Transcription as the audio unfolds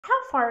How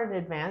far in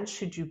advance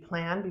should you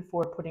plan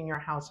before putting your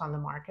house on the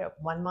market?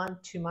 1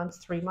 month, 2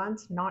 months, 3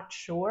 months? Not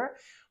sure?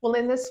 Well,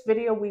 in this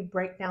video, we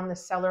break down the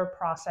seller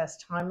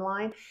process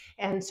timeline,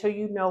 and so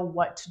you know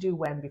what to do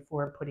when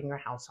before putting your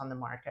house on the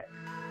market.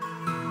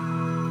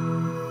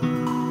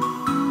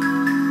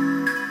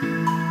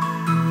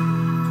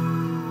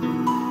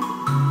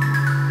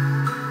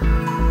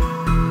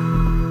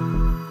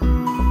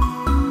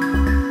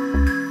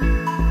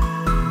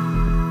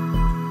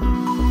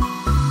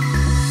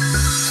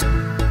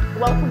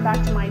 Welcome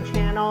back to my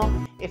channel.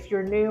 If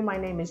you're new, my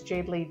name is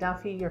Jade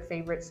Lee-Duffy, your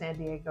favorite San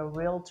Diego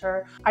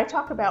realtor. I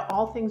talk about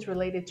all things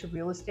related to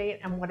real estate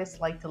and what it's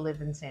like to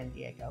live in San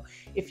Diego.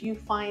 If you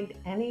find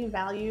any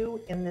value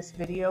in this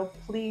video,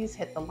 please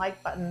hit the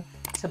like button,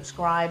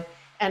 subscribe,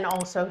 and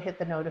also hit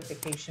the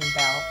notification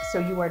bell so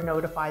you are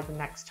notified the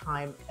next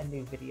time a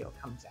new video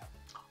comes out.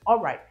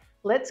 All right,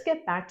 let's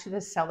get back to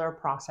the seller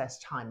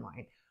process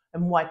timeline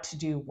and what to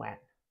do when.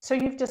 So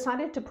you've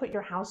decided to put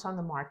your house on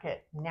the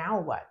market. Now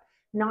what?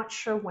 Not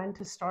sure when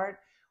to start?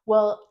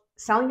 Well,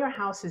 selling your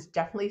house is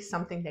definitely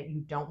something that you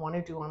don't want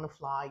to do on the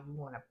fly. You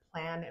want to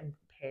plan and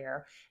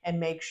prepare and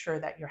make sure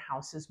that your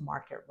house is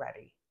market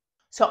ready.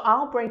 So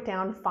I'll break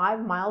down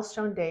 5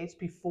 milestone dates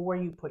before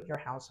you put your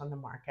house on the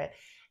market.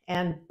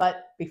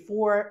 But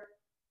before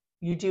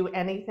you do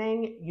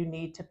anything, you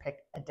need to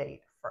pick a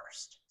date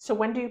first. So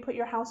when do you put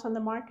your house on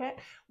the market?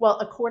 Well,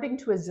 according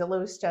to a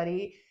Zillow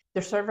study,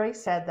 the survey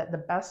said that the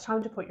best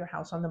time to put your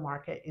house on the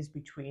market is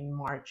between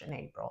March and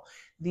April.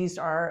 These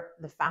are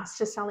the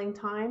fastest selling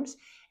times,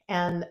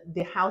 and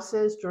the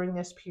houses during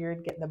this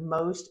period get the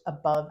most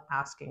above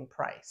asking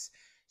price.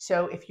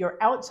 So if you're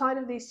outside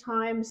of these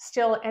times,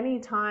 still any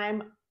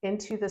time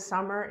into the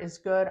summer is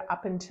good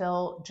up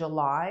until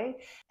July.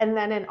 And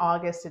then in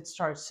August, it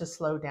starts to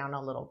slow down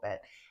a little bit.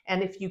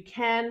 And if you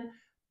can,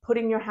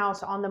 putting your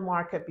house on the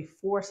market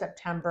before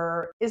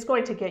September is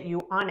going to get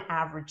you on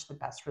average the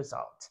best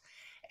results.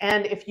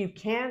 And if you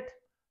can't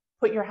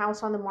put your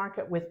house on the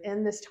market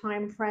within this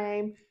time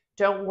frame,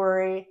 don't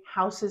worry,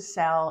 houses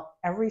sell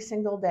every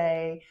single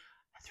day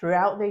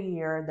throughout the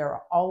year. There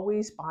are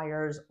always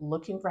buyers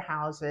looking for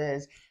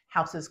houses.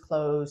 Houses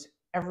close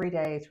every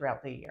day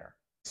throughout the year.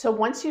 So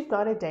once you've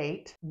got a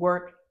date,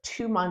 work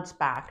 2 months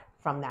back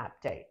from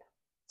that date.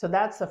 So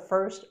that's the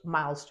first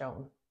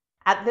milestone.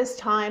 At this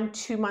time,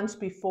 2 months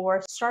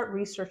before, start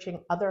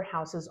researching other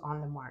houses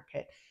on the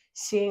market,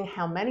 seeing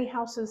how many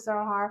houses there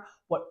are,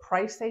 what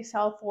price they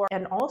sell for,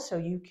 and also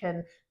you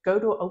can go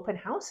to open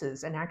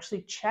houses and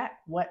actually check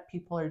what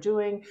people are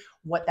doing,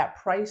 what that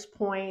price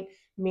point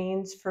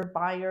means for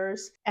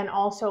buyers, and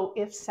also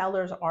if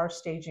sellers are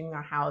staging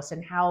their house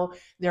and how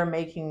they're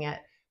making it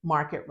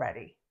market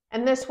ready.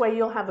 And this way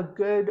you'll have a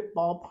good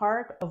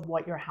ballpark of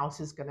what your house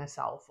is going to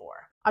sell for.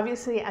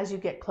 Obviously, as you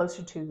get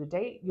closer to the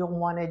date, you'll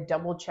want to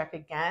double check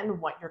again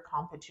what your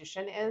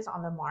competition is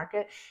on the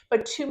market,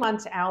 but 2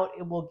 months out,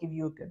 it will give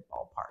you a good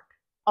ballpark.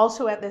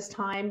 Also at this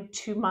time,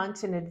 2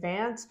 months in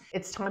advance,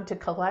 it's time to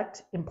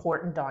collect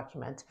important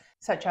documents,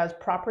 such as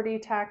property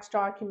tax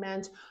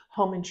documents,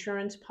 home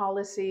insurance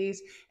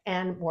policies,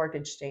 and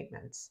mortgage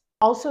statements.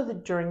 Also,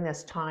 during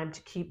this time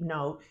to keep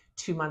note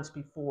 2 months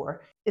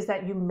before is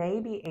that you may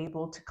be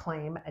able to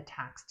claim a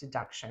tax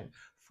deduction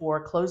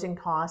for closing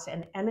costs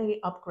and any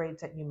upgrades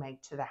that you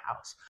make to the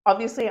house.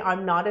 Obviously,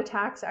 I'm not a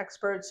tax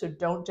expert, so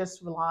don't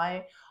just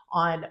rely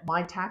on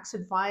my tax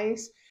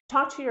advice.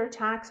 Talk to your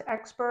tax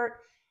expert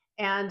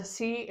and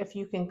see if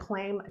you can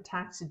claim a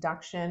tax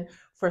deduction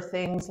for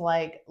things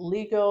like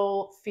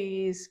legal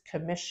fees,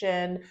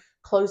 commission,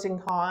 closing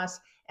costs,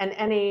 and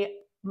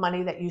any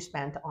money that you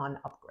spent on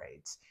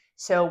upgrades.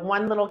 So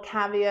one little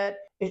caveat,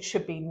 it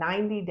should be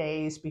 90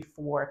 days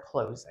before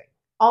closing.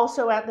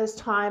 Also at this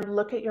time,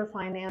 look at your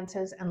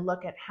finances and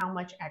look at how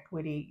much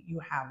equity you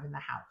have in the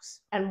house.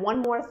 And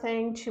one more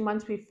thing, 2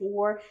 months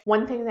before,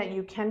 one thing that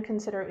you can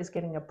consider is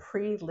getting a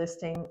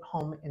pre-listing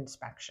home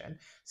inspection.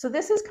 So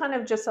this is kind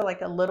of just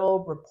like a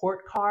little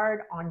report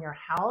card on your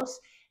house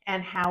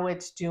and how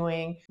it's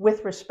doing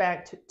with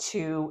respect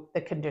to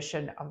the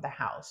condition of the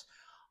house.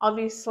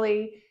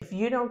 Obviously, if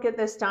you don't get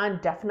this done,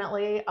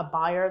 definitely a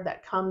buyer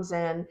that comes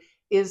in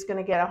is going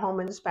to get a home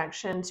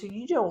inspection. So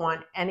you don't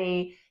want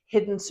any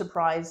hidden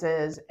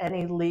surprises,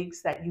 any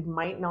leaks that you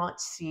might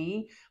not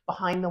see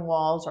behind the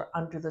walls or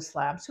under the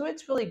slab. So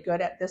it's really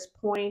good at this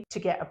point to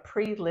get a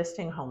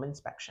pre-listing home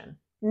inspection.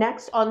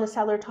 Next on the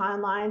seller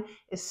timeline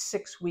is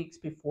 6 weeks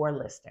before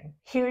listing.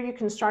 Here you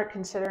can start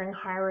considering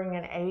hiring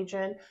an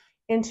agent,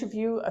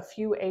 interview a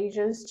few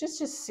agents just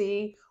to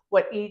see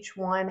what each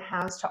one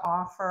has to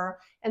offer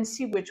and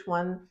see which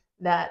one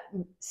that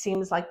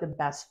seems like the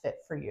best fit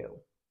for you.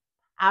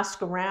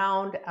 Ask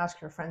around, ask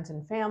your friends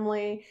and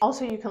family.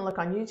 Also, you can look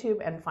on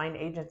YouTube and find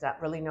agents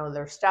that really know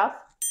their stuff.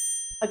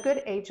 A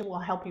good agent will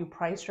help you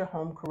price your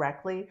home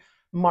correctly,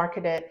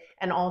 market it,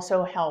 and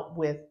also help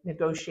with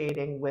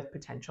negotiating with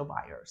potential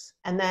buyers.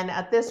 And then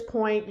at this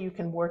point, you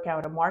can work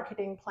out a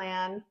marketing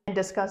plan and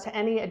discuss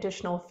any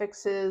additional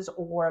fixes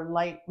or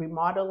light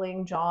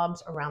remodeling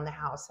jobs around the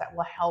house that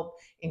will help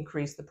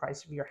increase the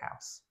price of your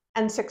house.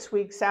 And 6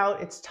 weeks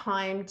out, it's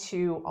time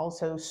to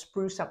also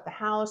spruce up the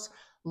house,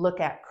 look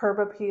at curb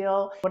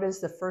appeal. What is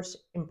the first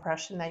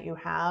impression that you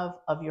have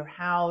of your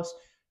house?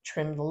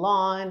 Trim the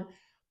lawn,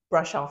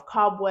 brush off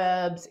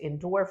cobwebs,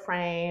 indoor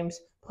frames,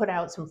 put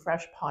out some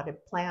fresh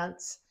potted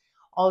plants.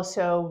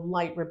 Also,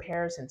 light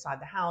repairs inside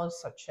the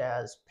house, such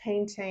as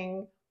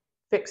painting,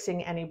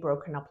 fixing any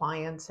broken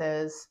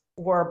appliances,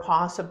 or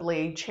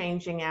possibly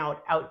changing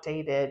out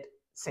outdated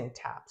sink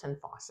taps and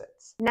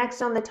faucets.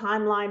 Next on the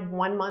timeline,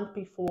 1 month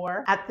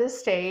before. At this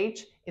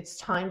stage, it's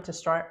time to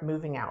start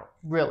moving out,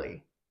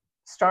 really.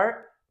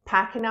 Start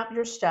packing up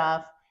your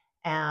stuff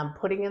and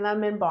putting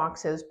them in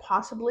boxes,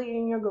 possibly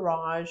in your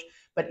garage,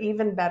 but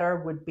even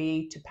better would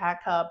be to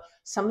pack up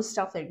some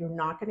stuff that you're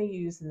not going to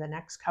use in the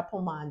next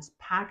couple months,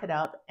 pack it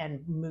up and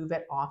move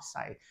it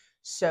offsite.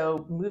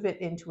 So move it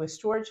into a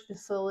storage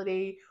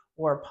facility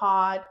or a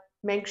pod.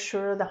 Make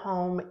sure the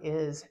home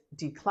is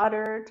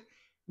decluttered.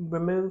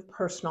 Remove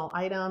personal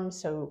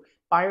items. So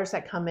buyers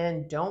that come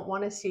in don't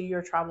want to see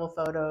your travel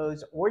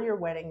photos or your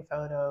wedding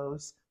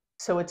photos.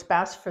 So it's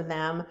best for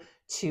them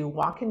to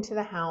walk into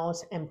the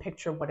house and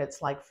picture what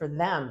it's like for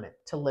them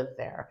to live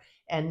there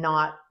and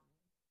not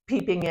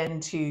peeping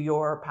into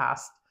your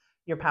past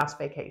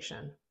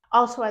vacation.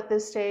 Also at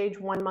this stage,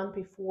 1 month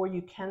before,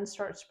 you can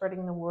start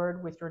spreading the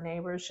word with your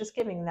neighbors, just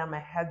giving them a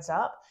heads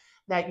up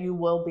that you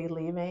will be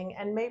leaving,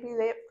 and maybe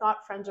they've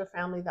got friends or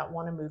family that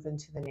want to move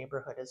into the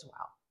neighborhood as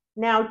well.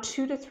 Now,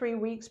 2 to 3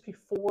 weeks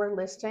before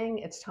listing,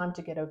 it's time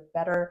to get a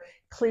better,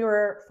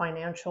 clearer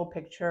financial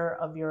picture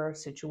of your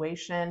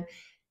situation.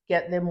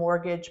 Get the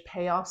mortgage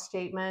payoff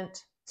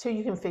statement so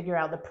you can figure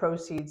out the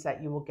proceeds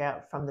that you will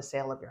get from the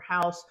sale of your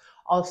house.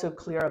 Also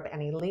clear up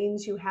any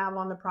liens you have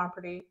on the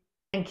property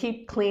and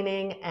keep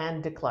cleaning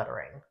and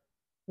decluttering.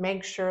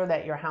 Make sure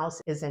that your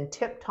house is in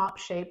tip-top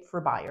shape for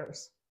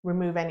buyers.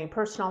 Remove any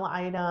personal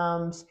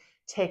items,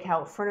 take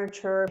out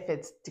furniture if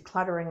it's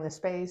decluttering the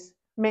space.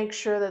 Make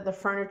sure that the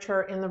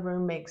furniture in the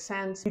room makes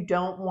sense. You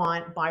don't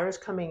want buyers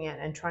coming in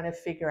and trying to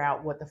figure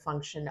out what the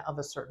function of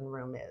a certain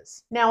room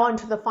is. Now on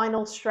to the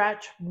final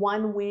stretch,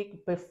 1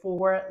 week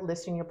before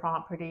listing your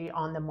property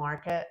on the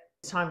market.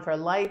 It's time for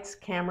lights,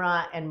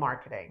 camera, and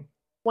marketing.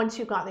 Once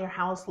you've got your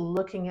house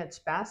looking its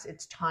best,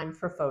 it's time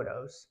for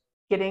photos.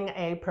 Getting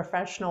a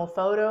professional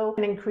photo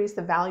can increase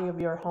the value of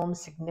your home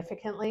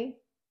significantly.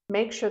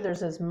 Make sure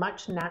there's as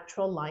much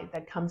natural light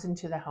that comes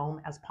into the home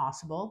as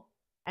possible.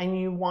 And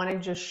you want to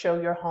just show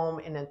your home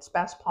in its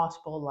best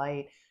possible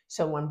light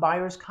so when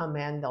buyers come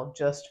in, they'll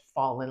just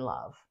fall in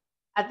love.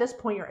 At this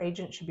point, your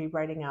agent should be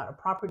writing out a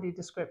property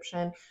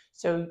description.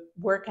 So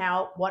work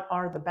out what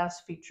are the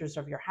best features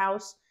of your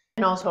house.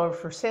 And also a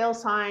for sale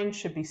sign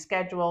should be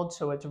scheduled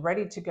so it's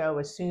ready to go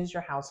as soon as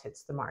your house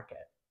hits the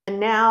market. And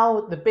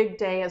now the big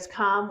day has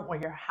come where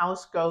your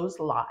house goes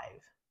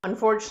live.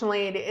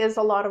 Unfortunately, it is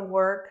a lot of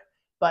work,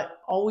 but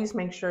always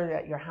make sure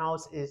that your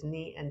house is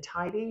neat and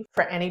tidy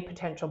for any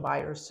potential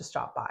buyers to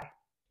stop by.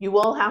 You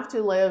will have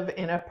to live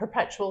in a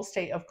perpetual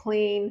state of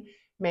clean.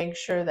 Make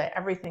sure that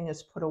everything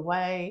is put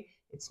away,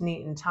 it's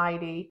neat and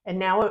tidy. And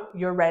now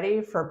you're ready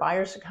for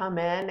buyers to come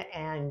in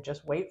and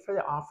just wait for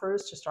the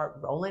offers to start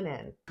rolling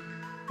in.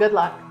 Good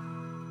luck.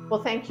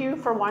 Well, thank you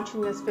for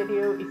watching this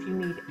video. If you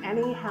need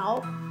any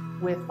help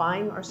with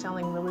buying or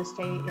selling real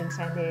estate in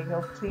San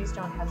Diego, please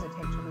don't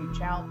hesitate to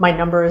reach out. My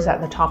number is at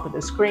the top of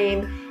the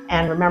screen,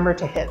 and remember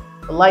to hit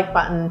the like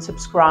button,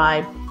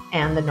 subscribe,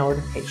 and the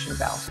notification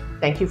bell.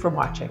 Thank you for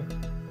watching.